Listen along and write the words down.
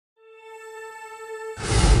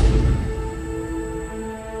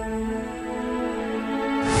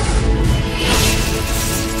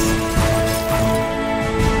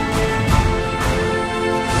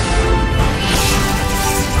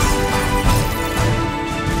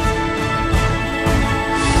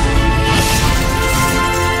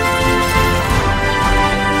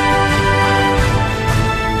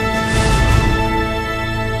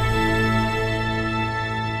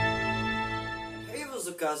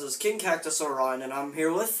This is King Cactus Orion, and I'm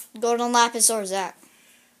here with Golden Lapis or Zach.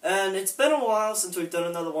 And it's been a while since we've done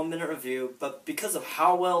another 1 minute review, but because of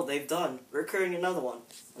how well they've done, we're creating another one.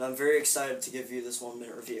 And I'm very excited to give you this 1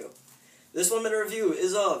 minute review. This 1 minute review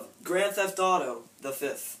is of Grand Theft Auto, the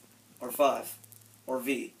 5th, or 5, or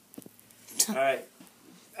V. Alright,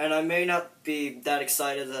 and I may not be that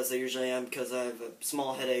excited as I usually am because I have a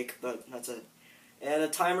small headache, but that's it. And the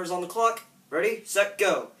timer's on the clock. Ready, set,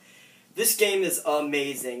 go. This game is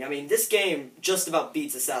amazing. I mean, this game just about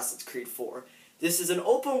beats Assassin's Creed 4. This is an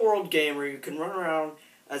open-world game where you can run around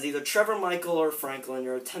as either Trevor, Michael, or Franklin.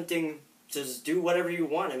 You're attempting to just do whatever you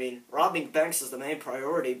want. I mean, robbing banks is the main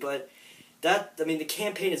priority, but the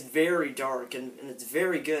campaign is very dark, and it's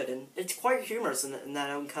very good, and it's quite humorous in that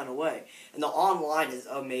own kind of way. And the online is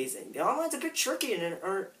amazing. The online's a bit tricky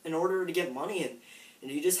in order to get money,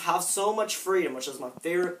 and you just have so much freedom, which is my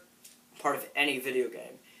favorite part of any video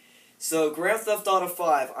game. So, Grand Theft Auto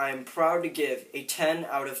 5, I am proud to give a 10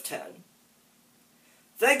 out of 10.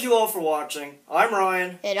 Thank you all for watching. I'm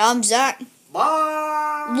Ryan. And I'm Zach.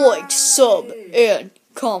 Bye! Like, sub, and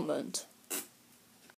comment.